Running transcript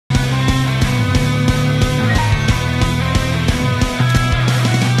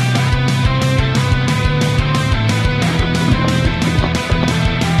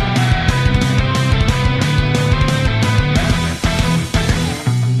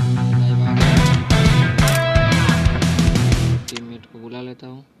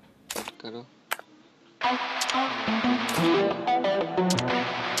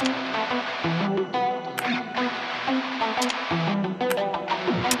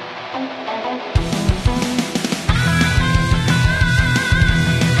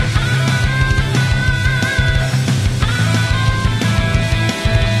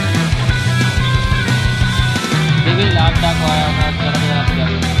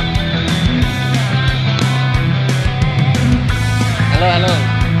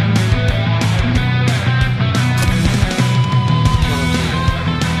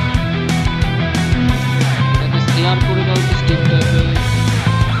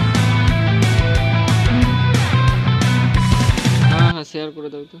করে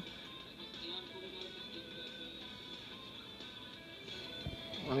দাও তো,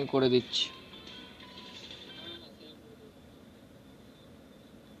 আমি করে দিচ্ছি।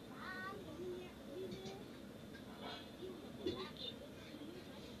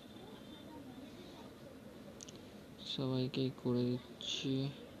 সবাইকে করে দিচ্ছি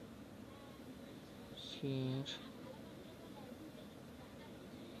শেয়ার।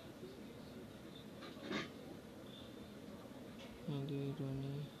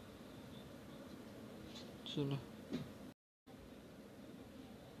 चलो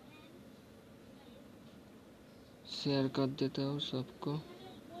शेयर कर देता हूँ सबको।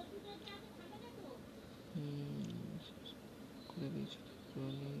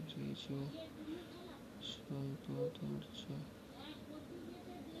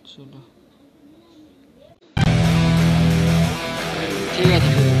 चलो ठीक है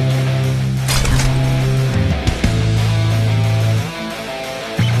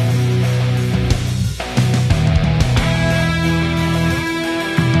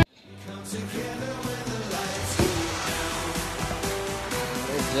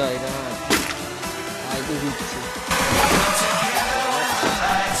जाएगा आज तो बीच से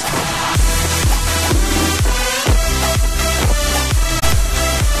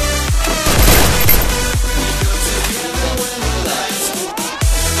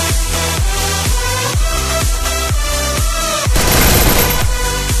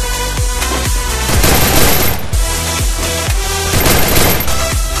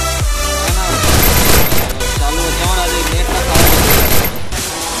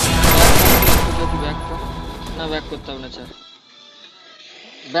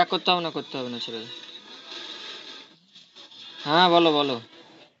ব্যাক করতে হবে না ছেড়ে। হ্যাঁ বলো বলো,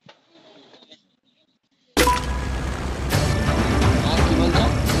 হ্যাঁ কি বলছো?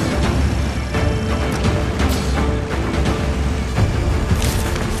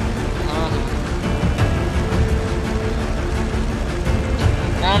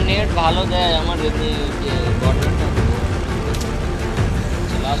 হ্যাঁ নেট ভালো দেয় আমার, এমনি গভর্নমেন্ট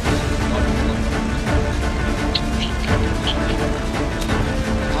লাস্ট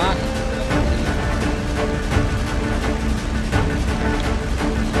হ্যাঁ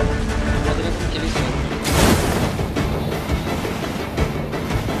আমাদের এখন খেলিস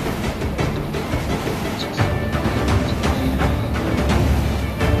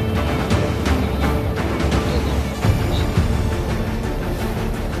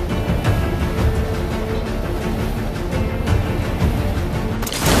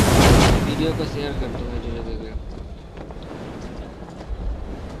वीडियो को शेयर कर दो जो लगेगा।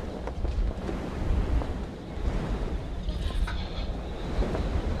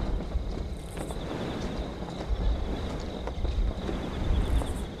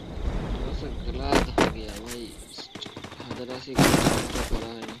 गलत हो गया भाई, हजरा से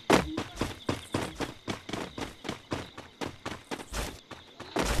पड़ा है ना।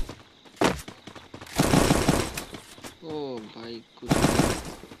 ओ भाई कुछ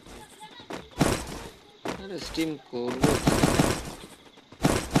अरे स्ट्रीम করব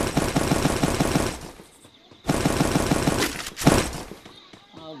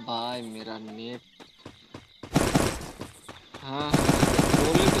भाई मेरा नेट हाँ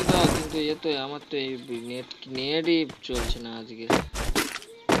बोले तो दाও কিন্তু ये तो আমার তো এই নেটই চলছে না আজকে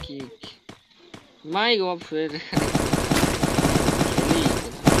কি মাই গড ফের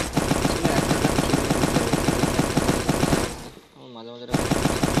মাঝে মাঝে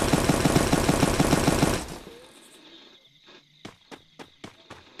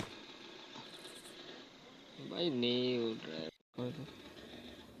भाई नहीं उठ रहा है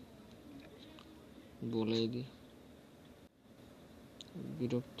बोले दी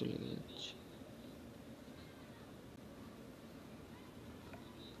বিরক্ত লেগে যাচ্ছে।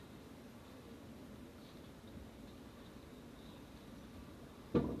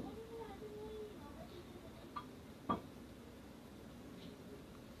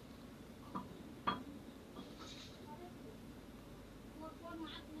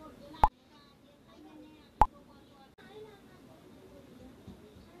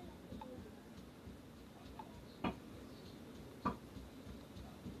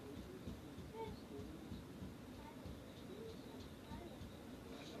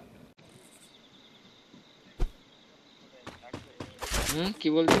 কি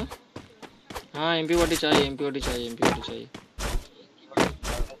বলছো? हाँ MP40 चाहिए, MP40 चाहिए, MP40 चाहिए,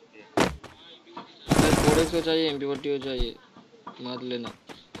 4X को चाहिए, MP40 को चाहिए, मत लेना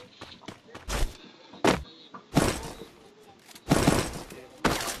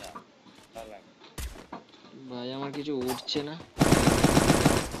ভাই আমার কিছু উঠছে না।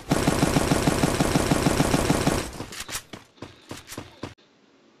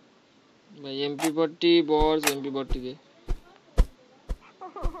 MP40 বস MP40 দে।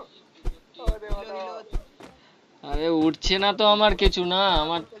 আরে উঠছে না তো আমার কিছু না,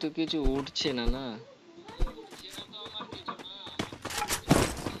 আমার তো কিছু উঠছে না না।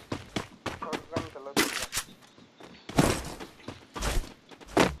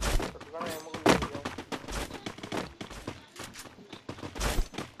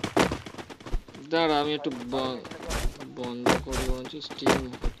 দাঁড়া আমি একটু বন্ধ করি, বলছি স্টিম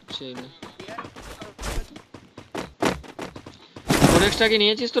হচ্ছে না। ফরেক্সটা কি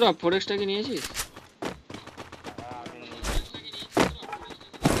নিয়েছিস তোরা? ফরেক্সটা কি নিয়েছিস?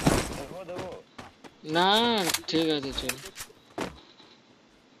 না ঠিক আছে চল।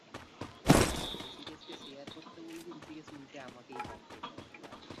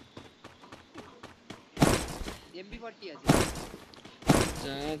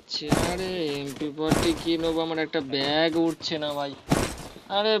 যাচ্ছে। আরে MP40 কি নেবো, আমার একটা ব্যাগ উঠছে না ভাই।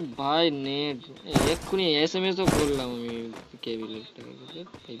 আরে ভাই নেট এক্ষুনি SMS ও করলাম আমি কেবিলের টাকা,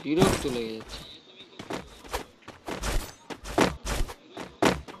 বিরক্ত লেগে যাচ্ছে।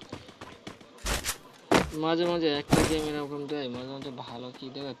 মাঝে মাঝে একটা গেম এরকম দেয়, মাঝে মাঝে ভালো কি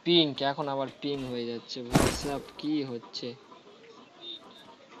দেবে। পিঙ্ক, এখন আবার পিঙ্ক হয়ে যাচ্ছে ভাই, সব কি হচ্ছে।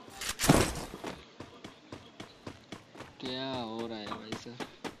 क्या हो रहा है भाई साहब?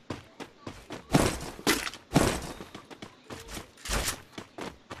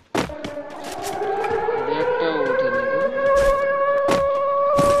 ব্যাগটাও ওঠেনি তো।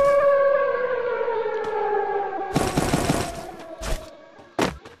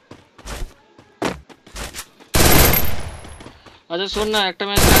 আচ্ছা শোন না, একটা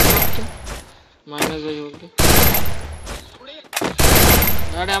ম্যাচ করতে মাইনাস ভাই বলতে।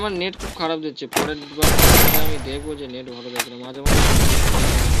 আরে আমার নেট খুব খারাপ দিচ্ছে, পরের বার আমি দেখবো যে নেট ভালো দেখবে। মাঝে মাঝে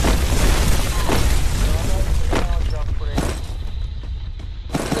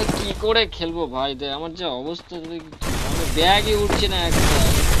কি করে খেলবো ভাই, দেখ আমার যে অবস্থা, আমার ব্যাগই উঠছে না একটা।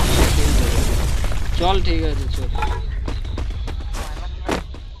 চল ঠিক আছে চল।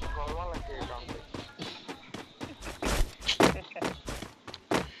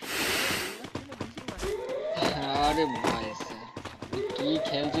 আরে ভাই কি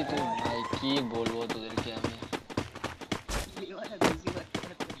খেলছি তুই ভাই, কি বলবো তোদেরকে আমি।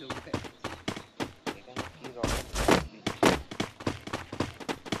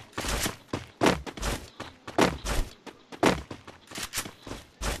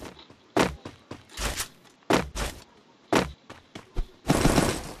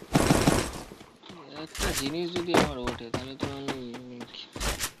 একটা জিনিস যদি আমার ওঠে তাহলে তো আমি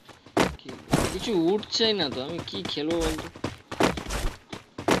কিছু উঠছেই না তো, আমি কি খেলবো বলতো।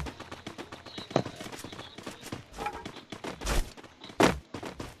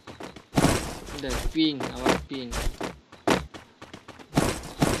 দেখ পিং, আবার পিং।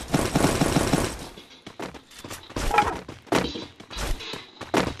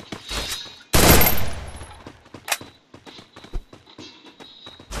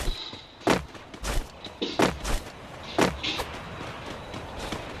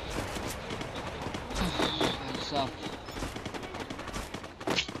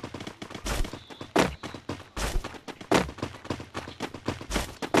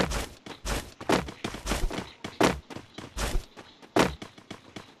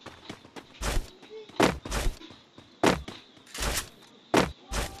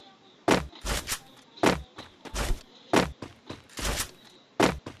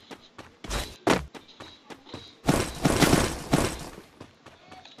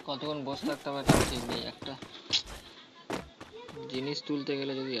 কতক্ষণ বসে থাকতে হবে তার ঠিক নেই, একটা জিনিস তুলতে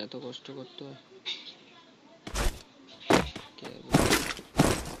গেলে যদি এত কষ্ট করতে হয়।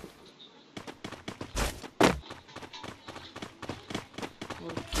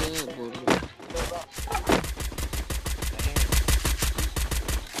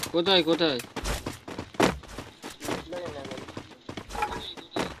 কোথায় কোথায়?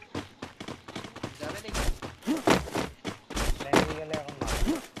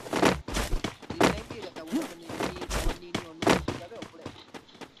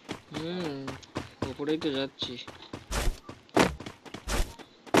 ওপরেই তো যাচ্ছি।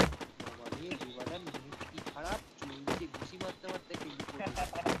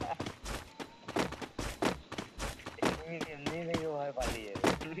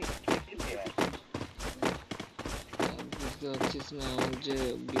 বুঝতে পারছিস না আমার যে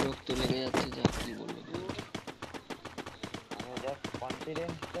বিরক্ত লেগে যাচ্ছে, যা কি বলবো।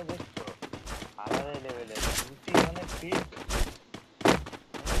 কনফিডেন্সটা দেখছো আলাদা লেভেলের, মানে ফিট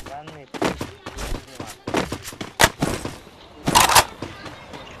গান নেই।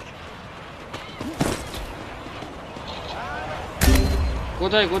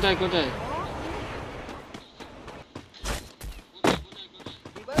 কোথায় কোথায় কোথায়?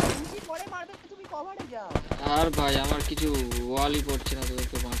 ভাই আমার কিছু ওয়ালই পড়ছে না,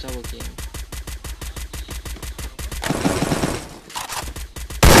 তোদেরকে বাঁচাবো কি আমি?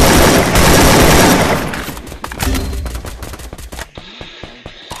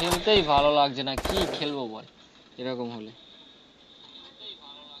 খেলতেই ভালো লাগছে না, কি খেলবো বল এরকম হলে?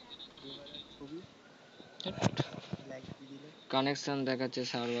 কানেকশন দেখাচ্ছে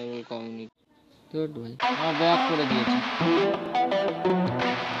সার্ভাইভাল কমিউনিটি। গুড ভাই, আমার ব্যাক করে দিয়েছে।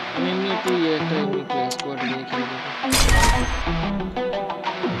 আমি এমনি একটু একটা এমনি ক্লাস স্কোয়াড দিয়ে খেলে দেবো।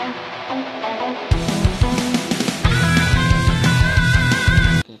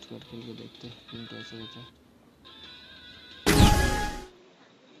 স্কোয়াড খেলবে দেখতে, কিন্তু এসে গেছে।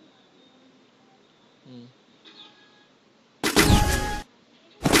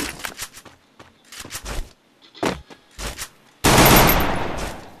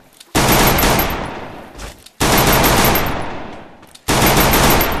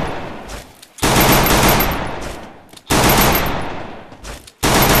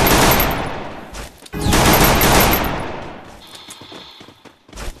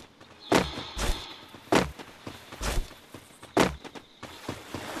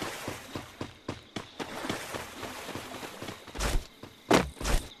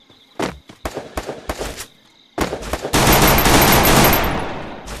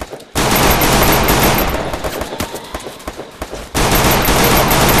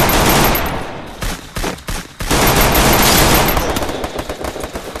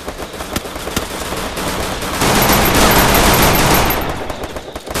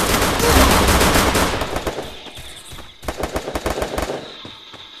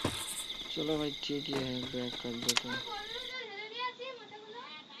 चलो भाई ठीक ही है, बैक कर देते हैं।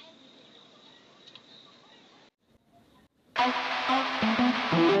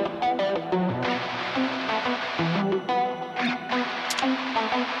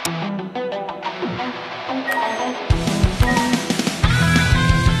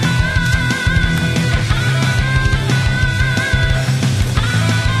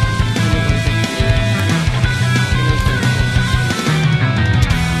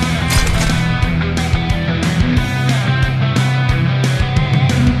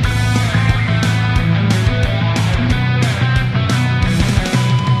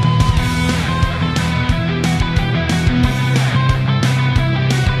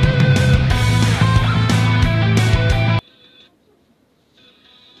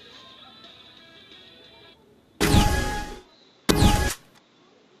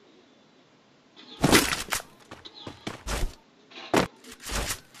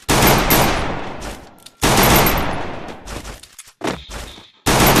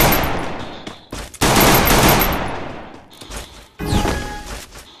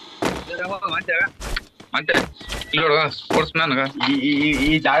 ಮತ್ತೆ ಇಲ್ಲಿ ನೋಡುವ ಸ್ಪೋರ್ಟ್ಸ್ ಮ್ಯಾನ್ ಈ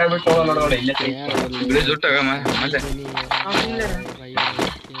ಜಾಗ ಬಿಟ್ಟು ಹೋಗೋ ನೋಡ ಇಲ್ಲೇ ಬಿಳಿ ಜುಟ್ಟಾಗ ಮತ್ತೆ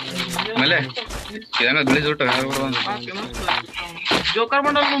ಮೇಲೆ ಇದಂಗ ಬಿಳಿ ಜುಟ್ಟಾಗ जोकर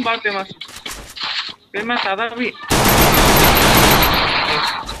बंडल में बहुत फेमस आधा भी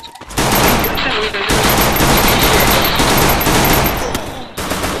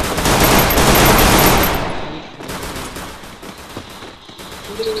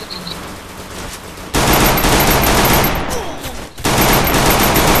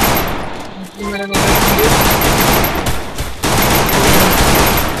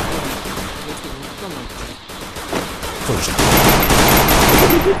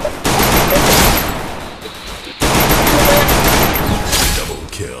Double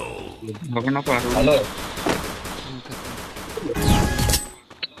kill. ಹಲೋ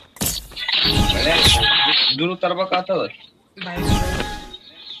ದೂರ ತರ್ಬೇಕಾಗ್ತದ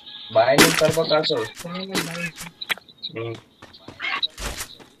ಬಾಯಿನ ತರ್ಬೇಕಾಗ್ತದ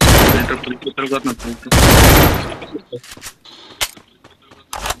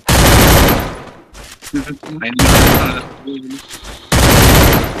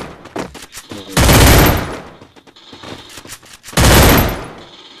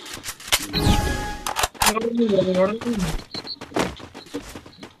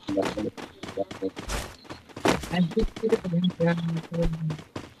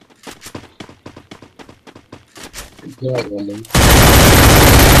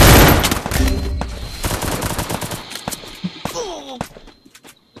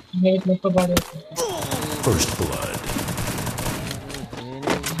First blood.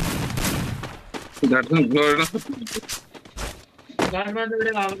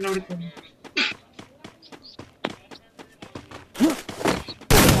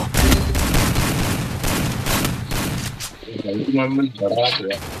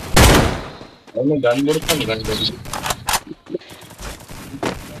 ಗನ್ ಬಿಡ್ತಾನೆ gun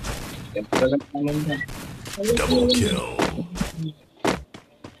Double kill.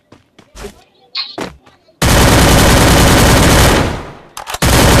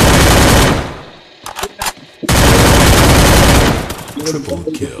 Triple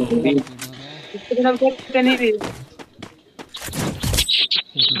kill.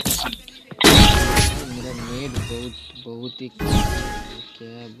 मेरा नेट बहुत ही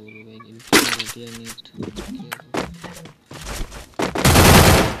क्या बोलूं भाई, इतना घटिया नेट क्या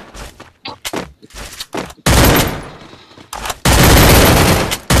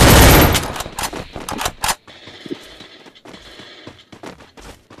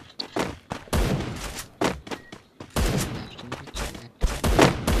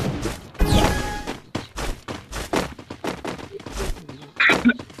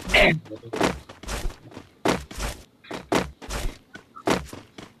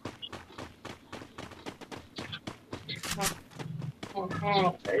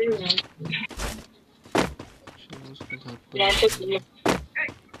उसको धक्का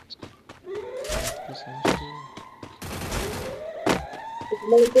समझते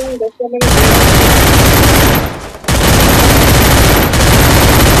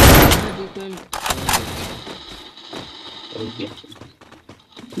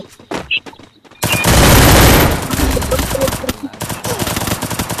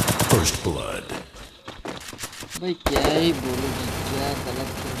First blood. भाई क्या ही बोलूं भाई, क्या गलत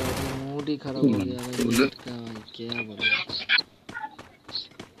कर रहा था, मूड ही खराब हो गया भाई नेट का भाई, क्या बोलूं।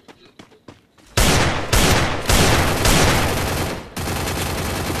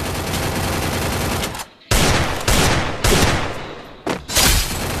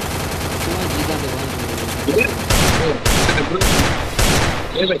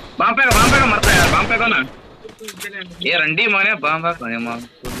 वहाँ पे मरता है यार, वहाँ पे ना ये रंडी मारे वहाँ पे मार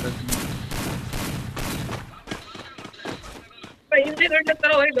ಹಿಂದೆ ಗಂಟೆ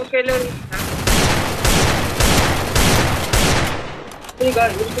ತರ ಹೋಯ್ತು ಕೆಲವರು ಈಗ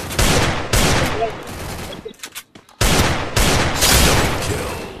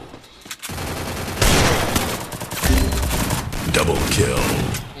Double kill.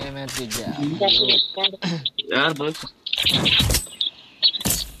 ये मैं जीत गया यार बस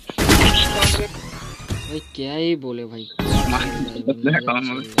भाई, क्या ही बोले भाई,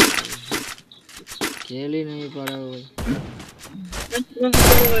 खेल ही नहीं पा रहा भाई।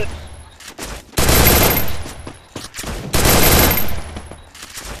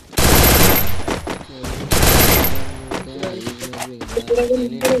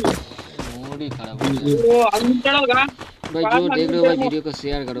 मूड ही खराब हो गया भाई। जो देख रहे हो भाई वीडियो को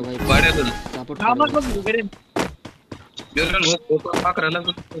शेयर करो भाई, सपोर्ट करो। Jangan lupa pakai rela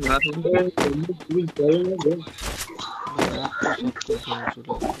tuh.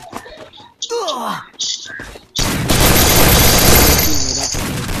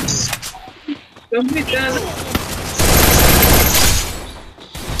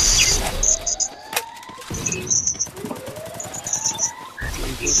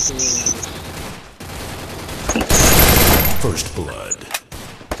 First blood.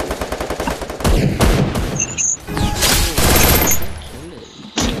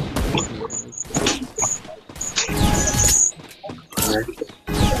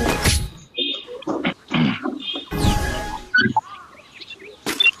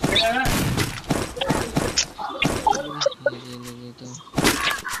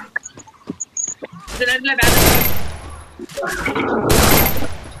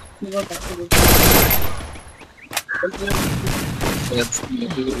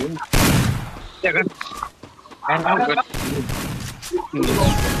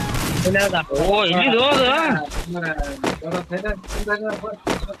 Oh, ini doang.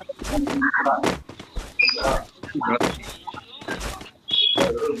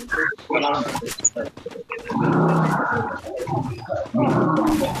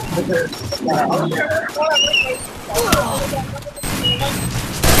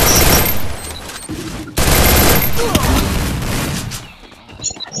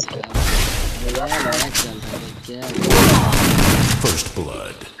 First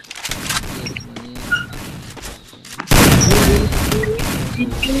blood.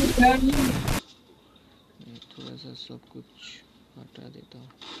 थोड़ा सा सब कुछ हटा देता हूँ।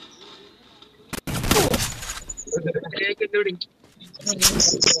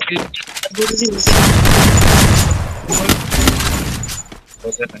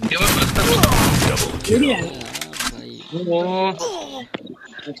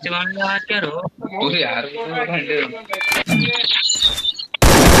 यार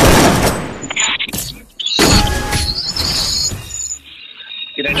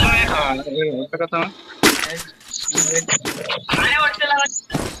किरण मैं कहा था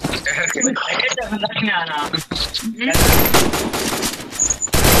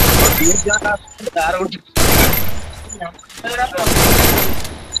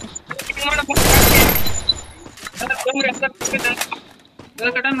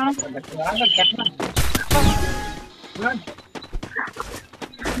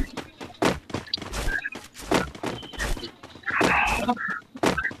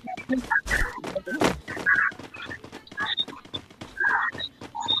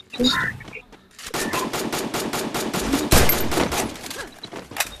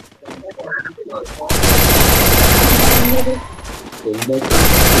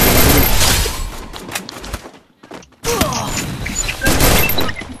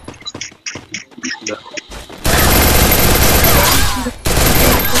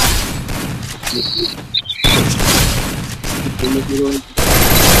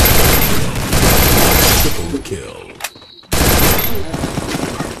Triple kill.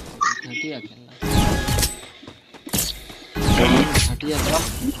 घटिया खेलना घटिया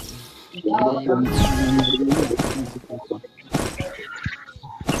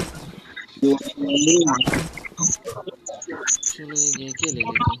चलो ये के ले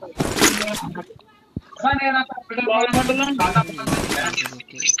लेते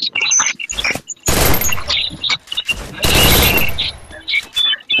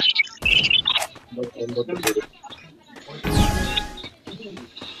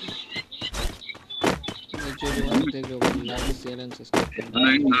जो देख लो लाइक शेयर एंड सब्सक्राइब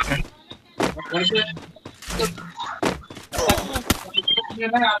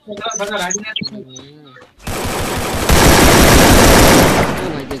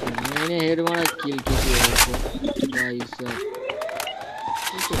भाई देखो मैंने हेड मारा किल किसी और को भाई साहब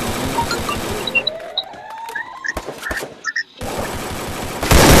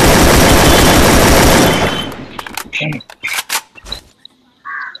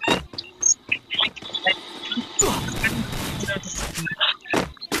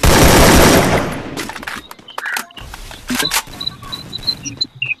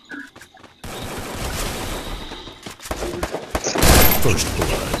First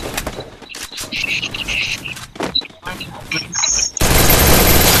blood.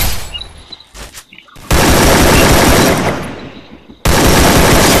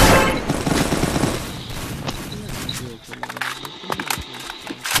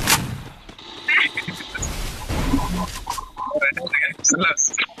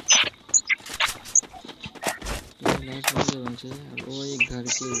 वो एक घर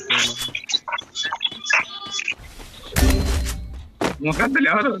के ऊपर मौका तो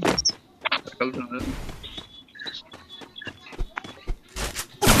लिया कल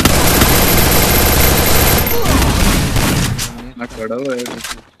खड़ा हुआ है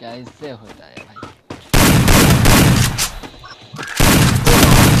कैसे होता है भाई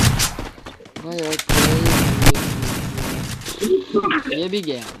भाई ये भी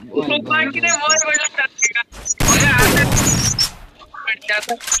गया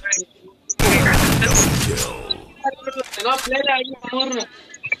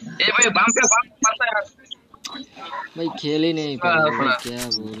भाई खेल ही नहीं पा रहा क्या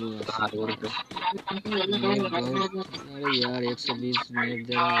बोलूं अरे यार 120 मिनट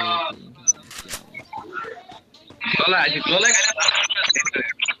दे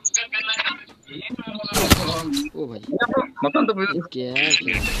ओ भाई मतलब तो क्या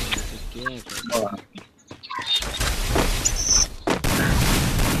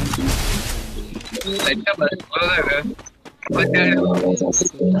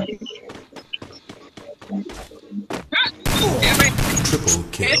Triple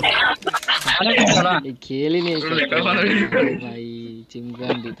kill. खेल ही नहीं सकता भाई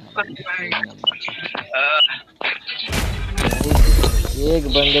चिमगान भी था एक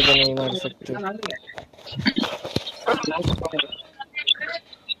बंदे को नहीं मार सकते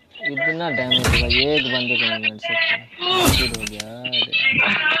इतना डैमेज हुआ एक बंदे को नहीं मार सकते हो गया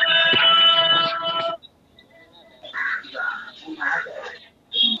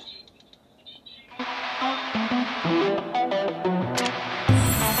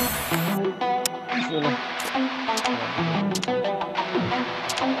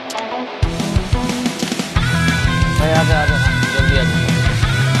भाई आ जा जल्दी आ जा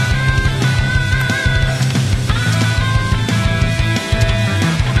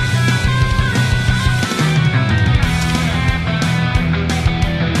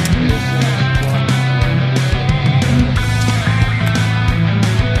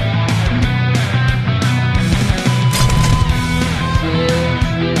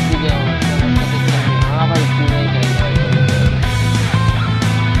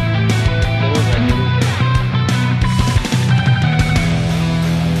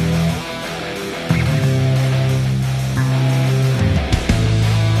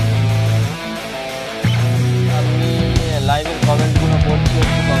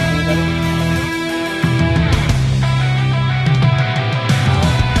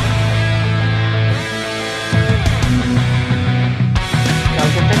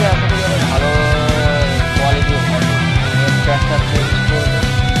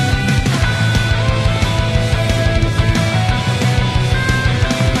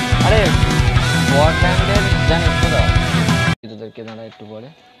একটু পরে।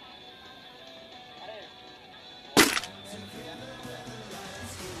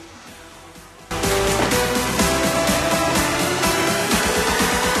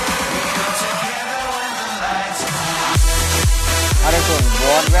 আরে শোন,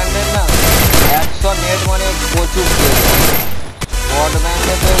 ব্রডব্যান্ডের না 100 নেট মানে প্রচুর,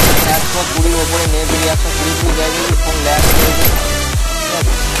 ব্রডব্যান্ডে তো 120 ওপরে নেট, 120 জায়গায় ফোন ল্যাগ হয়ে যায়, ঠিক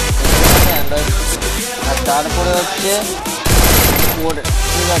আছে? অ্যান্ড্রয়েড, আর তারপরে হচ্ছে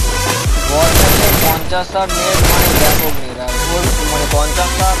ঠিক আছে, ব্রডব্যান্ডে 50 নেট মানে ব্যাপক নেট, আর ওর মানে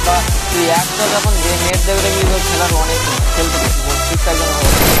 50 বা তুই 100 যখন নেট দেবে দেখবি তোর খেলার অনেক খেলতে ঠিকঠাক যেন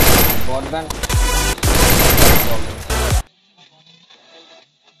হবে। ব্রডব্যান্ড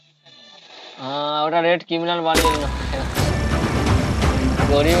ওটা রেড ক্রিমিনাল বানিয়ে দিল,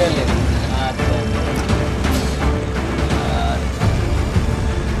 গরিবের লেগে। আচ্ছা,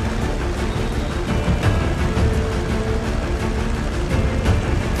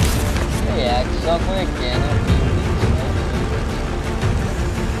 একশো করে কেন?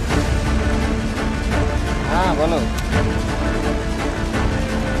 হ্যাঁ বলো,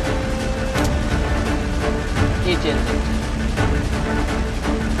 কি চেঞ্জ?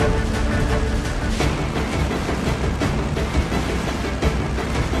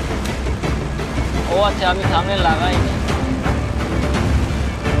 ও আচ্ছা, আমি সামনে লাগাইনি,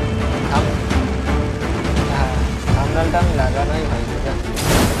 হ্যাঁ সামনেটা আমি লাগানোই হয়,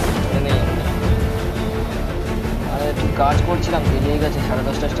 আরে একটু কাজ করছিলাম, বেরিয়ে গেছে,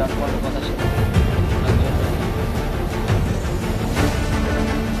 10:30টায় স্টার্ট করার কথা ছিল।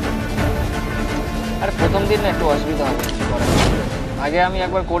 আর প্রথম দিন না একটু অসুবিধা হবে, আগে আমি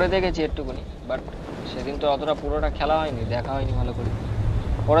একবার করে দেখেছি একটুখানি, বাট সেদিন তো অতটা পুরোটা খেলা হয়নি, দেখা হয়নি ভালো করে।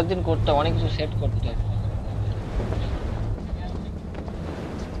 পরের দিন করতে অনেক কিছু সেট করতে হবে।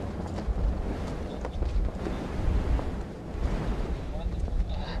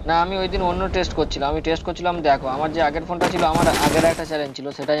 না আমি ওই দিন অন্য টেস্ট করছিলাম, দেখো আমার যে আগের ফোনটা ছিল, আমার আগের একটা চ্যালেঞ্জ ছিল,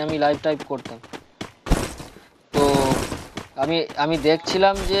 সেটাই আমি লাইভ টাইপ করতাম। তো আমি আমি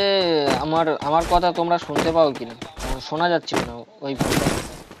দেখছিলাম যে আমার আমার কথা তোমরা শুনতে পাও কিনা, শোনা যাচ্ছিল না ওই ফোনটা,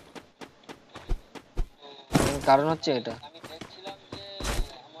 কারণ হচ্ছে এটা।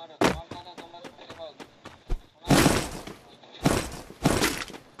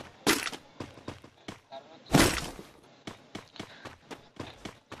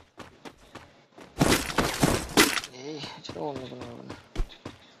 এই সেটা অন্য কোনো হবে না।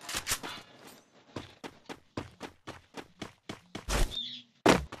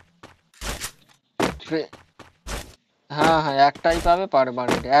 হ্যাঁ হ্যাঁ, একটাই পাবে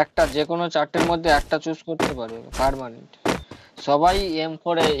পারমানেন্ট, একটা যে কোনো 4টের মধ্যে একটা চুজ করতে পারবে পারমানেন্ট। সবাই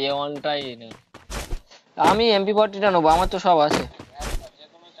M4 A1টাই নেয়, আমি MP40টা নেবো, আমার তো সব আছে।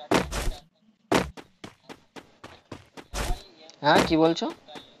 হ্যাঁ কি বলছো?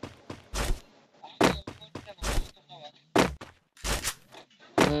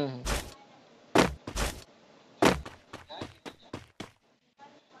 হুম,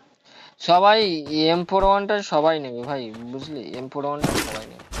 সবাই M41টা সবাই নেবে ভাই, বুঝলি, M41টা সবাই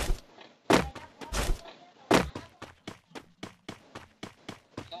নেবে।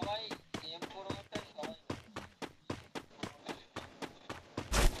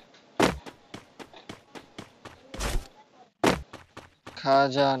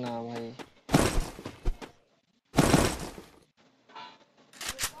 খাজা না ভাই,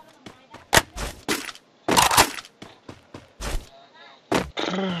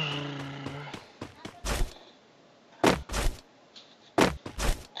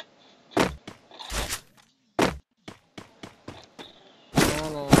 না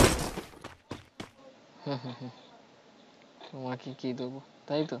না, তোমাকে কি দেবো,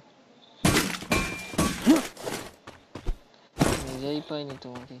 তাই তো নিজেই পাইনি,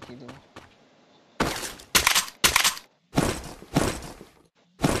 তোমাকে কি দেবো?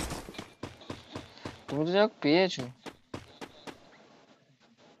 তুমি তো যাক পেয়েছো।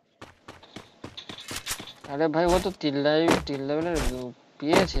 আরে ভাই ও তো 3 লেভেলের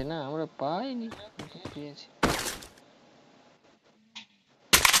পেয়েছে না, আমরা পাইনি, ও তো পেয়েছে।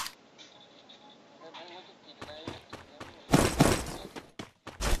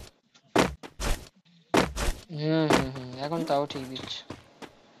 এখন তাও ঠিক দিচ্ছে,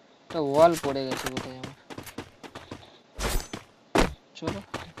 একটা ওয়াল পড়ে গেছে কোথায় আমার। চলো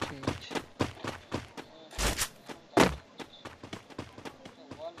ঠিক আছে,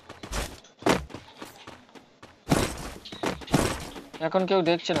 এখন কেউ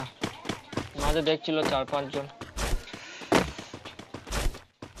দেখছে না, মাঝে দেখছিল 4-5 জন।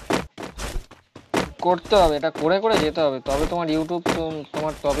 করতে হবে, এটা করে করে যেতে হবে, তবে তোমার ইউটিউব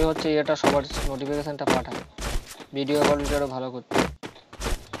তোমার তবে হচ্ছে এটা সবার নোটিফিকেশনটা পাঠাবে, ভিডিও কোয়ালিটি আরো ভালো করতে।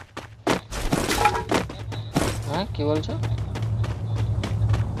 হ্যাঁ কি বলছো?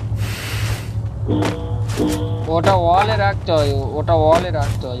 ওটা ওয়ালে রাখতে হয়, ওটা ওয়ালে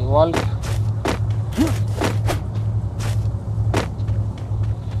রাখতে হয় ওয়াল।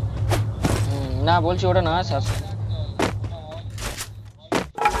 না বলছি ওটা না,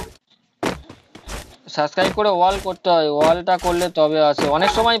 সাবস্ক্রাইব করে ওয়াল করতে হয়, ওয়ালটা করলে তবে আসে। অনেক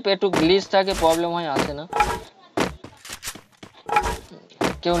সময় একটু গ্লিচ থাকে, প্রবলেম হয়, আসে না।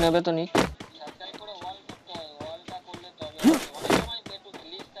 কেউ নেবে তো নিক।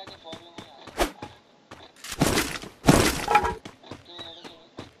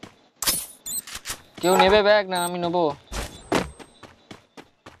 কেউ নেবে ব্যাগ না আমি নেবো?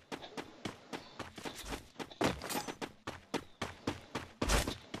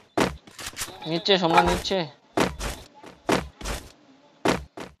 নিচ্ছে সোমনাথ নিচ্ছে।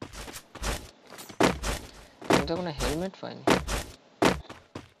 আমি তো কোনো হেলমেট পাইনি।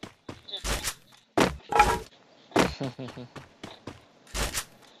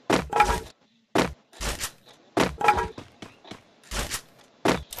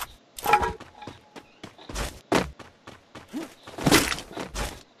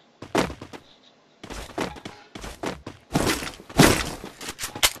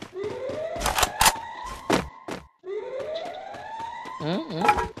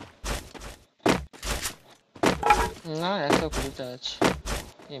 না 120টা আছে,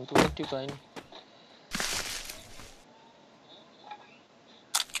 এমপি পাইনি।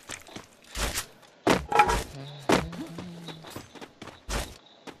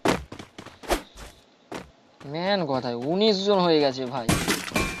 ম্যান কথায় 19 জন হয়ে গেছে ভাই।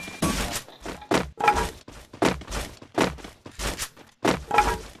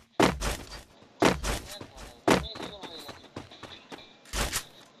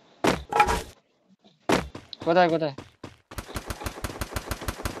 কোথায় কোথায়?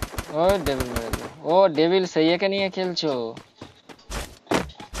 ও ডেভিল মেরে দিল। ও ডেভিল সেই একে নিয়ে খেলছো?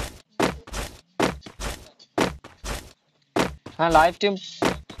 হ্যাঁ লাইভ টিম।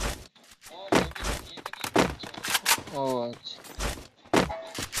 ও আচ্ছা,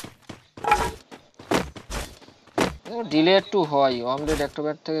 ডিলে একটু হয়, অমলেট একটা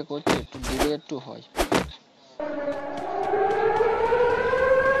ব্যাট থেকে করছে, একটু ডিলে একটু হয়।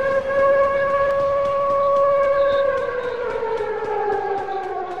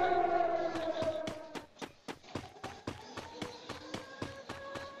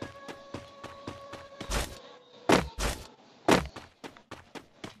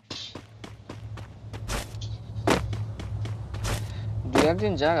 দু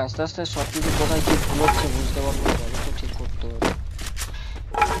একদিন যাক, আস্তে আস্তে সবকিছু কোথায় কি ভুল হচ্ছে বুঝতে পারবো, তবে তো ঠিক করতে হবে।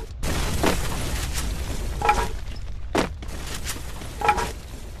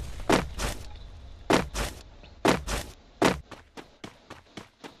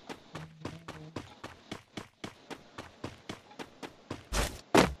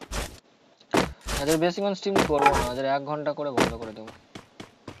 আজকে বেশিক্ষণ স্ট্রিম করবো না, আজকে 1 ঘন্টা করে বন্ধ করে দেবো।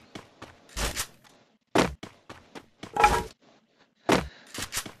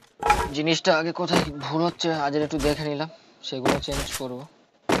 জিনিসটা আগে কোথায় ভুল হচ্ছে আজকে একটু দেখে নিলাম, সেগুলো চেঞ্জ করবো।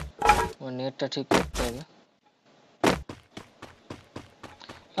 আমার নেটটা ঠিক করতে হবে।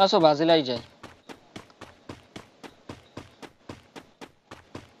 আসো বাজিলাই যায়।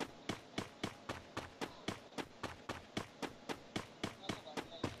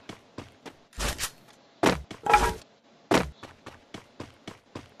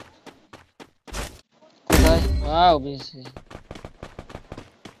 কোথায়? বেশি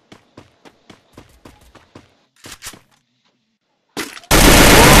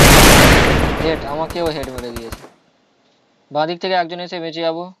হেড, আমাকেও হেড মেরে দিয়েছে। বাঁদিক থেকে একজন এসে বেঁচে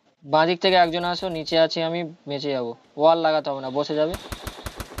যাবো, বাঁদিক থেকে একজন আসো, নিচে আছি আমি, বেঁচে যাবো। ওয়াল লাগাতে হবে না, বসে যাবে।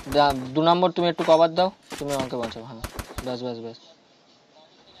 2 নম্বর তুমি একটু কভার দাও, তুমি আমাকে বাঁচাও। হ্যাঁ ব্যাস ব্যাস ব্যাস।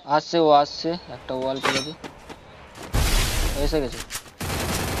 আসছে, ও আসছে, একটা ওয়াল পেরেছি, এসে গেছে।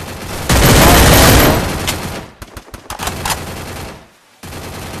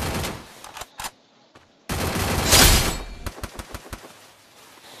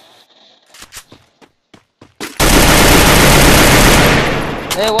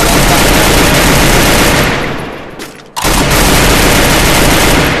 এই ওয়াল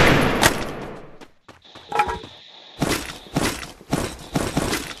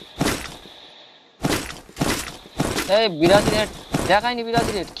এই 82 রেট দেখায়নি,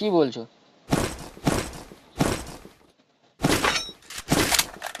 82 রেট কি বলছো?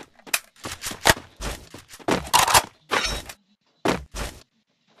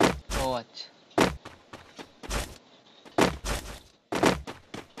 ও আচ্ছা,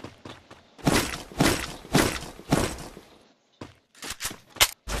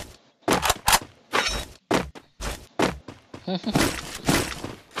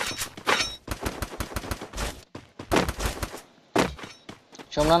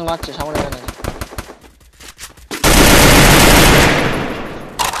 সোমনাথ মারছে সামনে ম্যান আছে।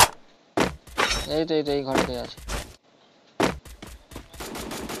 এই তো এই ঘরটাই আছে।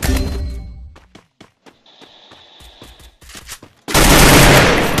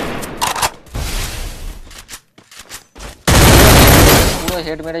 পুরো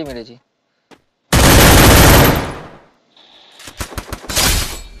হেড মেরেই মেরেছি।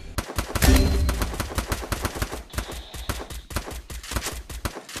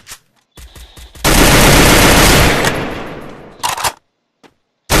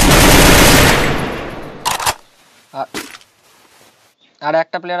 আর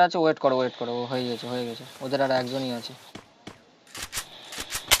একটা প্লেয়ার আছে, ওয়েট করো ও হয়ে গেছে ওদের আর একজনই আছে।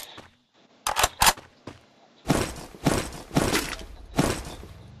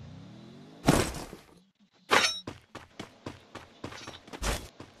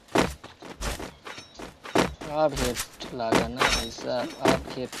 अब हेड लगाना ऐसा, अब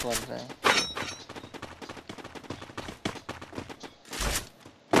हेड पड़ रहा है।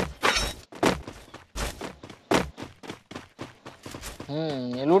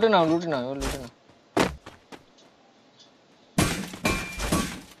 लूटे ना वो लूटे ना।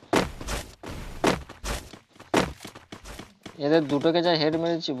 এদের দুটোকে যা হেড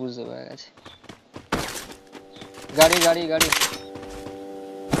মেরেছি বুঝতে পারা গেছে। গাড়ি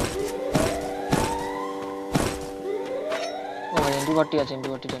ও ভাই এমপি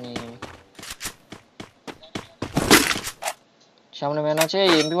পার্টিটা নিয়ে যাবে। সামনে ম্যান আছে।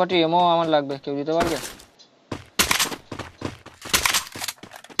 এই এমপি পার্টি এমও আমার লাগবে, কেউ দিতে পারবে?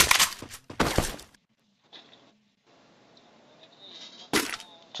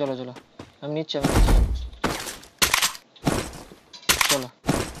 চলো আমি নিচ্ছি চলো।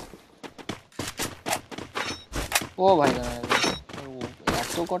 ও ভাই জানা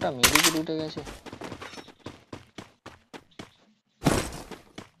এত কটা মেডিকেট উঠে গেছে।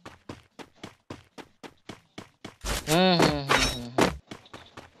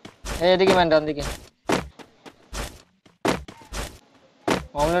 এদিকে ম্যান ডান দিকে।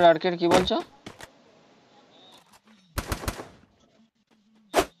 অমলেট আর্কেড কি বলছো?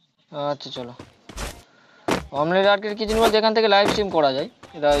 আচ্ছা চলো। অমলেট আর্কেড কি জিনিস বলছো, এখান থেকে লাইভ স্ট্রিম করা যায়।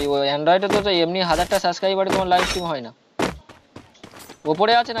 এটা অ্যান্ড্রয়েডে তো এমনি 1000টা সাবস্ক্রাইবারে তোমার লাইভ স্ট্রিম হয় না।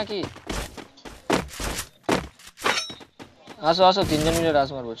 ওপরে আছে নাকি? আসো 3জন মিলে রাস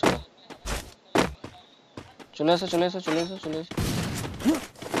মারবো। চলে এসো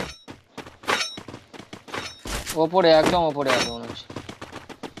ওপরে একদম ওপরে আছে মনে হচ্ছে।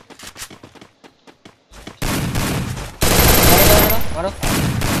 মারো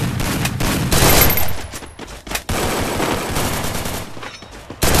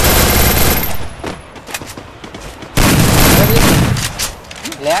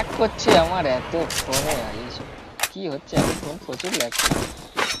ল্যাগ করছে আমার এত ফোনে। কি হচ্ছে এখন? ফোন প্রচুর ল্যাগ করছে।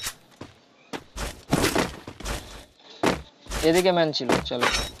 এদিকে ম্যান ছিল, চলো।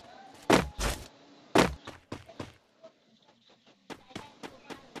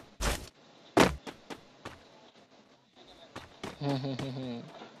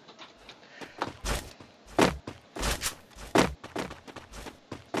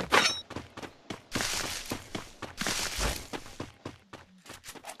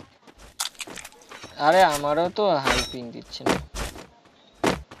 আরে আমারও তো হাই পিং দিচ্ছে না।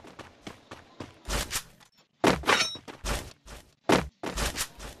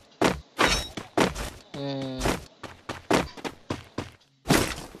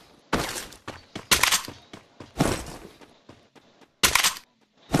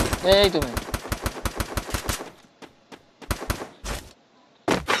 এই তুমি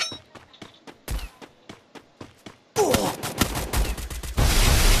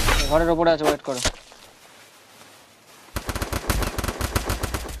ঘরের উপরে আছে, ওয়েট করো।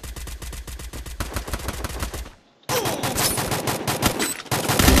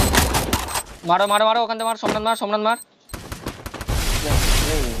 মারো ওখান থেকে মার। সোমনাথ মার।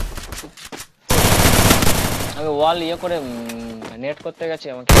 আমি ওয়াল ইয়ে করে নেট করতে গেছি,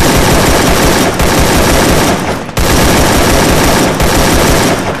 আমাকে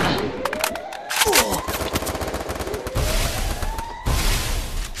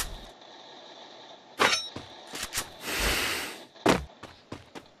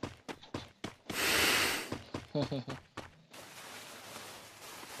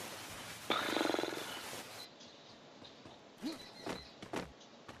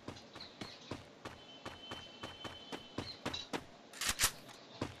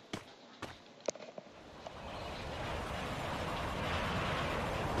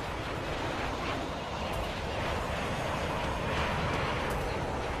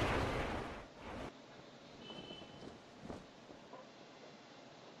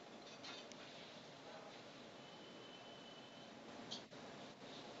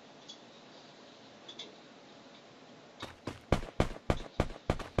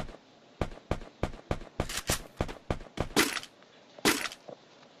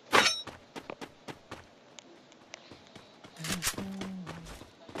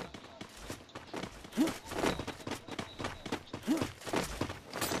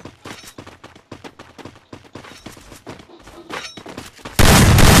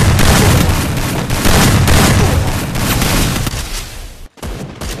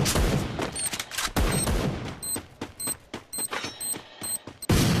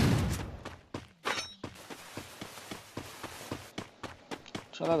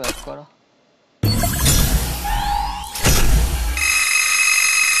চলো ব্যাক করো।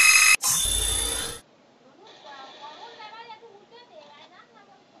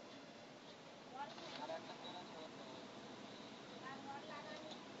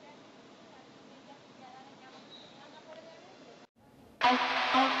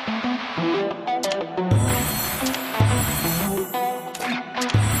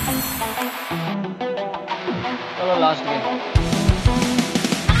 চলো লাস্ট গেম।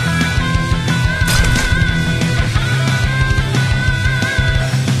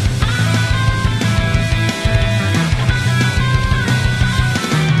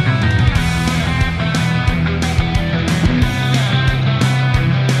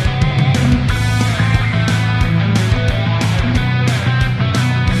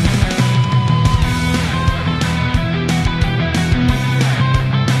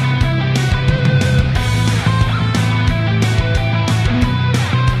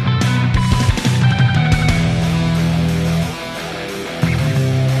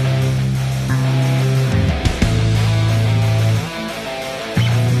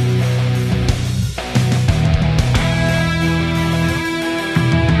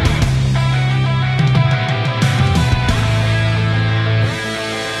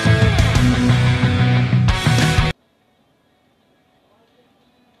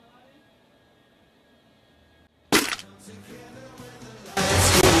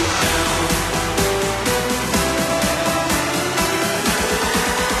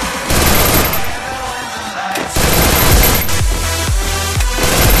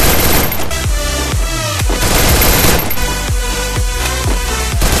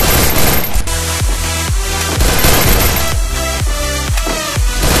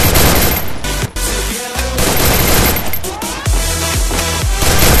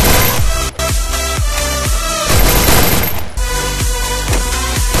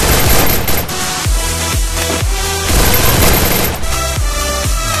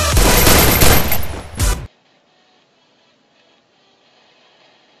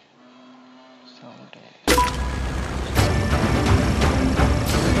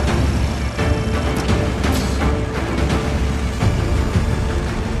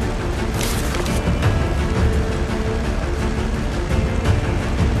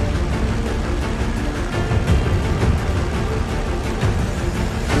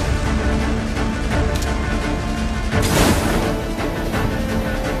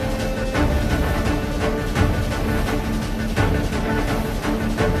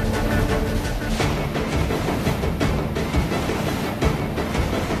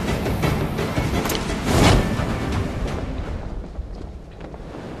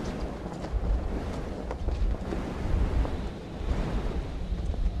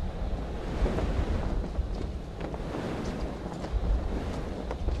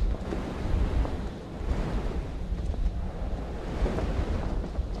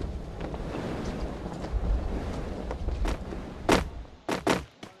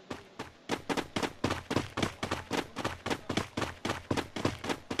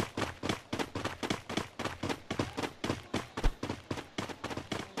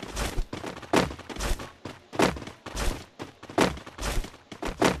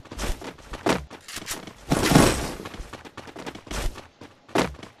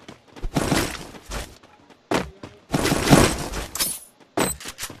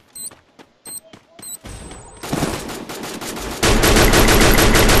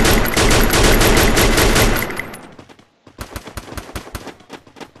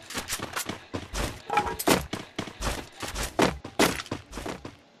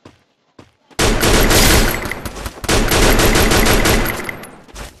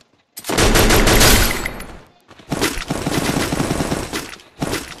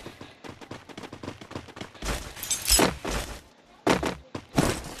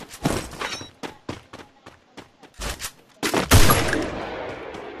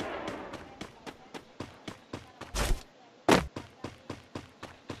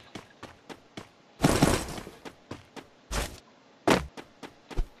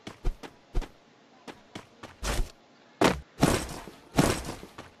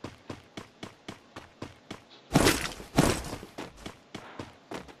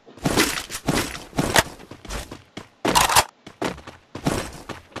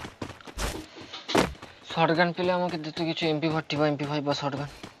 শটগান পেলে আমাকে দিত কিছু MP40 বা MP5 বা শটগান।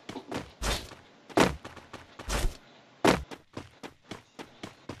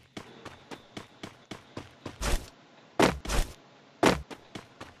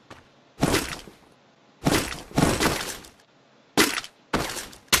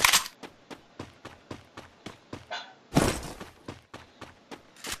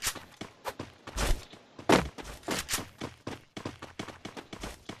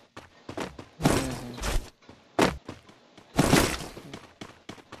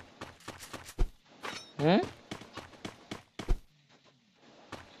 হুম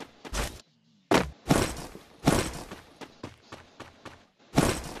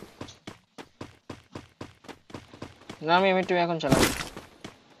না আমি এমনি এখন চালাবো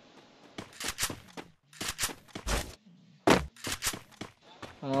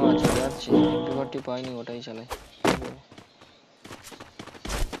আচ্ছা যাচ্ছি এমপি 40 পাইনি ওটাই চালাই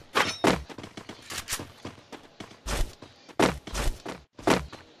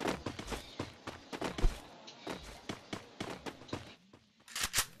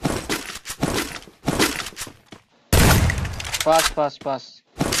পাস পাস পাস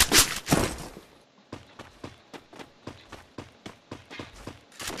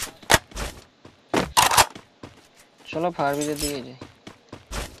চলো ফায়ার ব্রিগেড দিকে যাই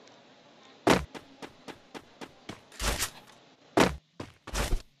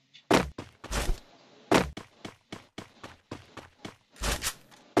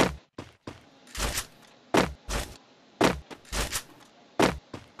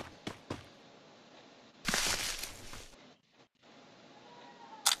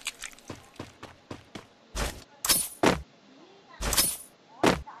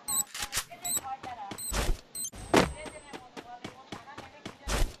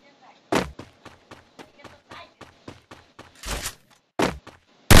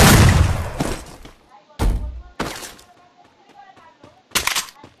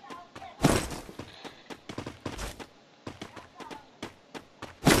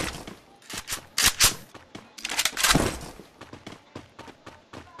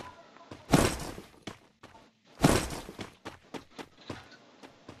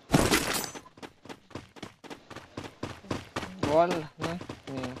বল না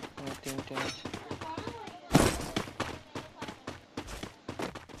তিনটে আছে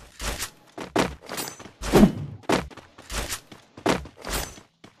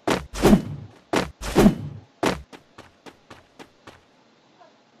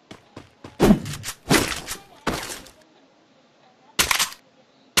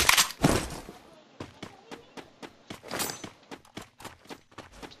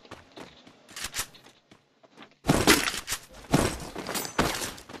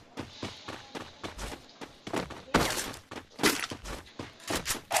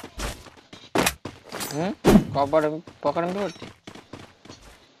cover pocket MP 40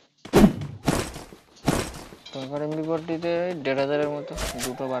 pocket MP 40 তে 1500 এর মতো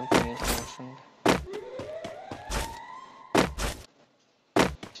দুটো বার করে নিয়েছিলাম ওর সঙ্গে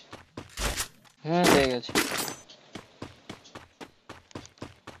পেয়ে গেছি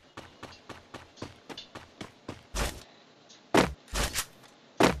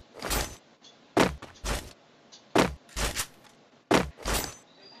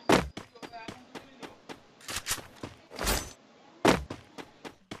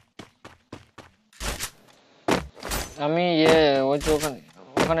আমি ওই তো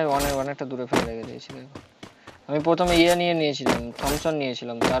ওখানে অনেকটা দূরে ফেলে রেখে দিয়েছি আমি প্রথমে নিয়েছিলাম থমসন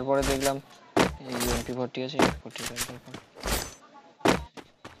নিয়েছিলাম তারপরে দেখলাম এই এমপি 40 আছে এমপি 40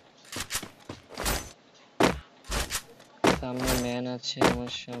 সামনে ম্যান আছে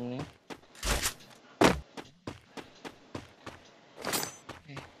আমার সামনে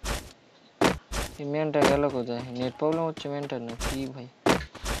এই ম্যানটা গেল কোথায় নেট প্রবলেম হচ্ছে ম্যানটার না কি ভাই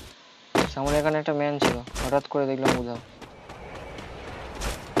সামনে এখানে একটা ম্যান ছিল হঠাৎ করে দেখলাম উধাও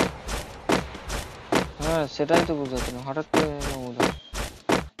হ্যাঁ সেটাই তো বুঝতে পারছি না হঠাৎ করে দেখলাম উধাও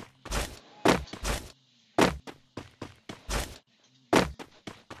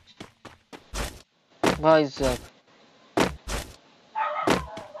ভাই সাহেব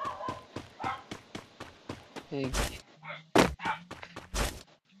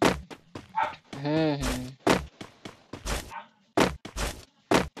হুম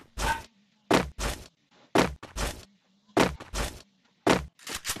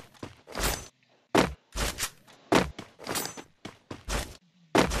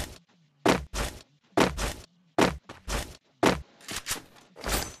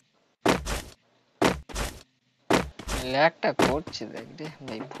ল্যাগটা করছে দেখ রে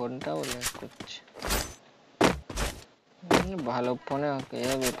ভাই ফোনটাও ল্যাগ করছে ভালো ফোনে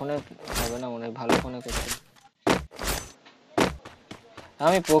ফোনে হবে না মনে হয় ভালো ফোনে করতে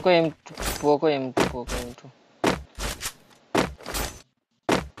আমি পোকো M2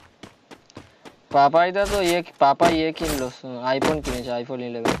 পাপাইদা তো পাপা কিনলো আইফোন কিনেছে আইফোন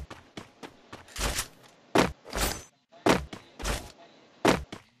 11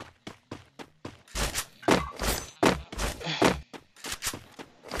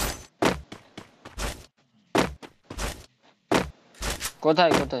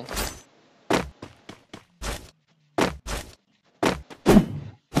 কোথায়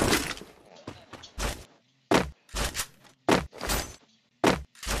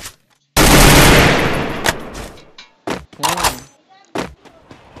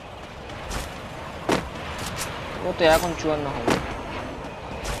ও তো এখন 54 হবে।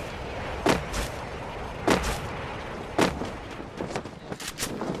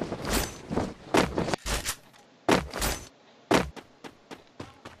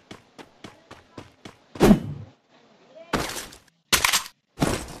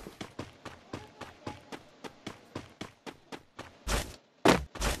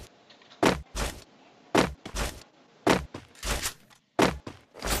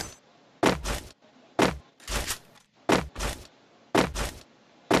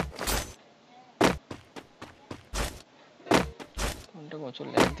 বছর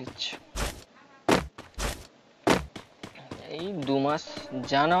ল্যাগ দিচ্ছে এই 2 মাস,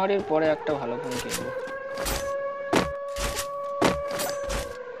 জানুয়ারির পরে একটা ভালো ফোন কিনবো।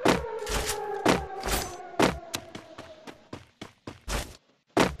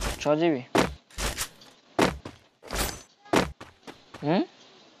 ছ জিবি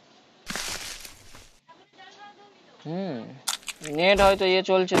নেট হয়তো ইয়ে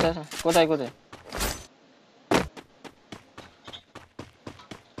চলছে। কোথায় কোথায়?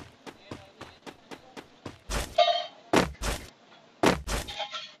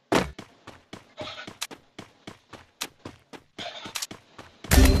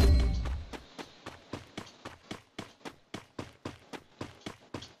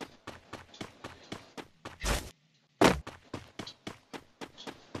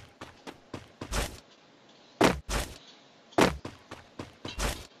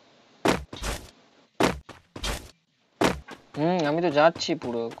 আমি তো যাচ্ছি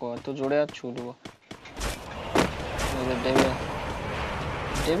পুরো, কত জোরে আর ছুটবো।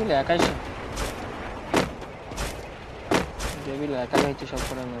 ডেভিল একাই হয়তো সব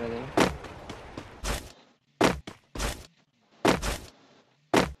করে মেরে দেবে।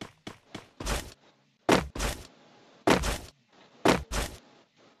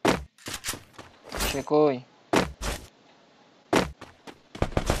 সে কই?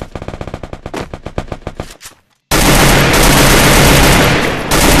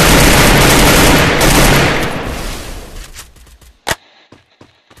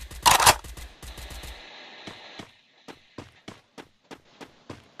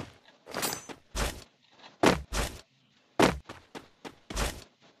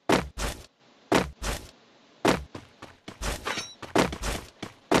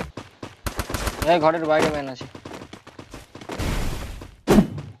 ঘরের বাইরে ম্যান আছে।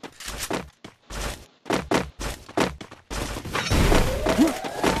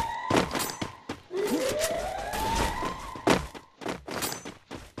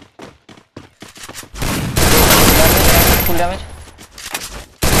 Full damage.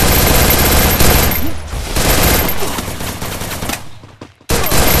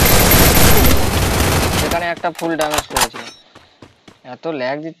 এখানে একটা ফুল ড্যামেজ করেছিল। এত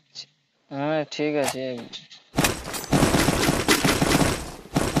ল্যাগ দিচ্ছে। হ্যাঁ ঠিক আছে।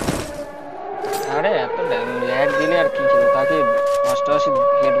 আরে এত ল্যাগ দিলে আর কি ছিল, তাকে 88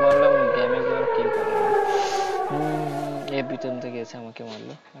 হেড মারলাম, ড্যামেজ আর কিল করলাম। এর ভিতর থেকে এসে আমাকে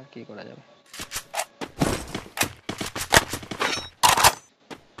মারলো, আর কি করা যাবে।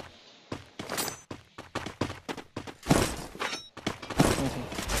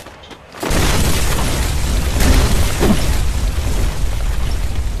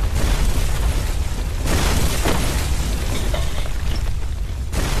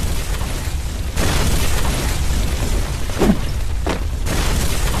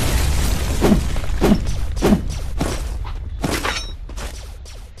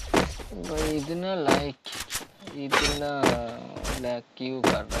 इतना लैग क्यों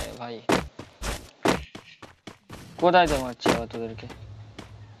कर रहा है भाई? কোথায় তো মারছে আবার তোদেরকে?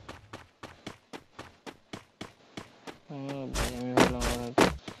 আমি ভাবলাম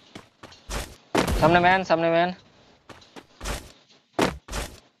সামনে ম্যান।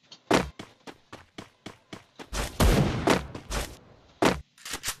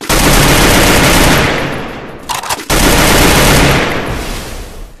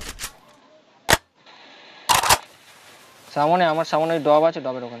 সামনে আমার সামনে ডব আছে,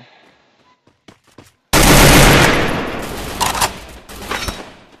 ডবের ওখানে।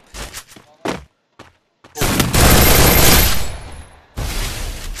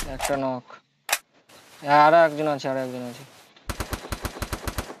 একটা নক। আর একজন আছে।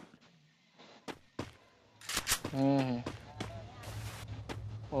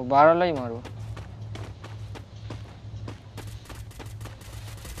 ও বাড়ালেই মারবো।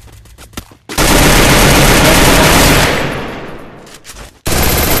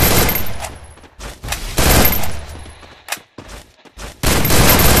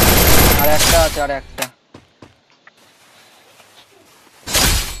 আর একটা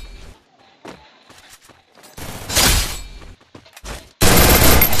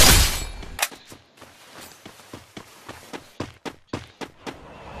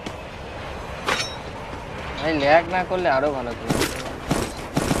ভাই ল্যাগ না করলে আরো ভালো খেলে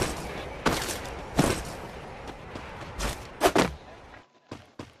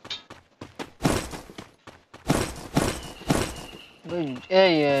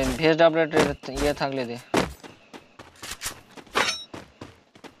এই ভেজ আপডেটের ইয়ে থাকলে দে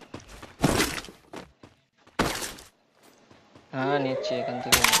হ্যাঁ নিচ্ছি এখান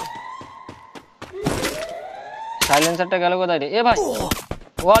থেকে সাইলেন্সারটা গেল কোথায় রে এ ভাই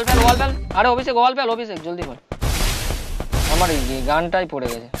ওয়াল ফেল আরে অভিষেক ওয়াল ফেল অভিষেক জলদি কর আমার এই গানটাই পড়ে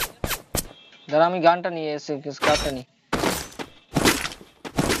গেছে দাঁড়া আমি গানটা নিয়ে এসে স্কার্টটা নিই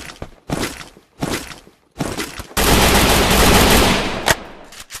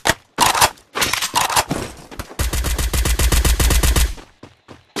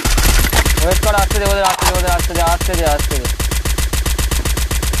ওয়েট কর আসতে দে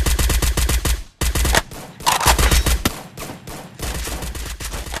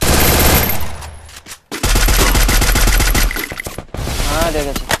হ্যাঁ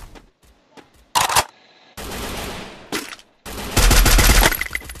দেখেছি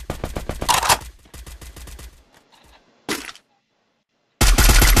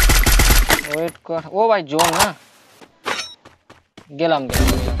ওয়েট কর ও ভাই জোন না গেলাম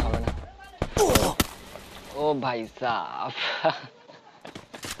হবে না ओ भाई साहब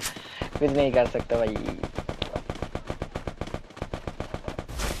कुछ नहीं कर सकता भाई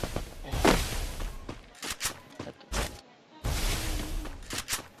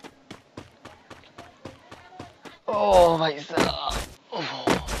ओ भाई साहब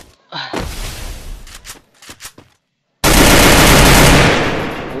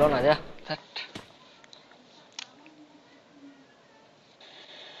लो ना जा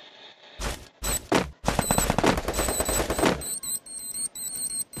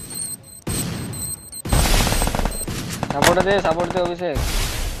সাপোর্ট দে অভিষেক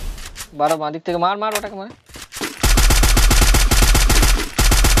 12 বাঁ দিক থেকে মার ওটাকে মার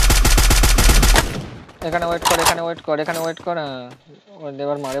এখানে ওয়েট কর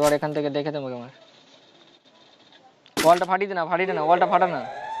এবার মার এবার এখান থেকে দেখে দে আমাকে মার ওয়ালটা ফাটিয়ে দে না ওয়ালটা ফাটা না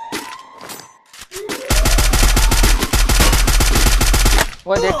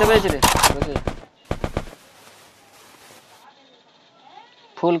ওই দেখতে পেয়েছি রে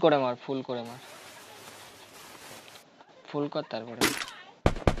ফুল করে মার ফুল কর তারপরে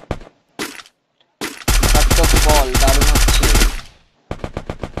বল দারুণ হচ্ছে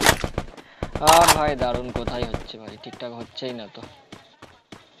আর ভাই দারুণ কোথায় হচ্ছে ভাই ঠিকঠাক হচ্ছেই না তো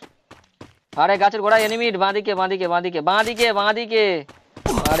আরে গাছের গোড়ায় এনিমি বাঁদিকে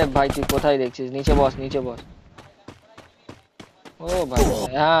আরে ভাই তুই কোথায় দেখছিস নিচে বস ও ভাই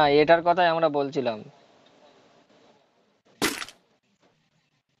হ্যাঁ এটার কথাই আমরা বলছিলাম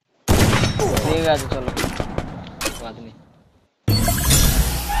ঠিক আছে চলো বাদ নেই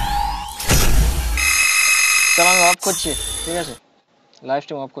চলো আমি অফ করছি ঠিক আছে লাইভ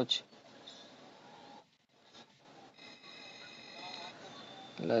স্ট্রিম অফ করছি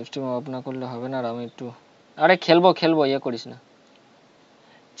লাইভ স্ট্রিম অফ না করলে হবে না আর আমি একটু আরে খেলবো ইয়ে করিস না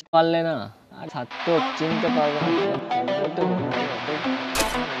পারলে না আর ছাত্র চিনতে পারবে না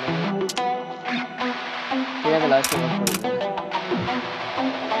ঠিক আছে লাইভ স্ট্রিম অফ করছি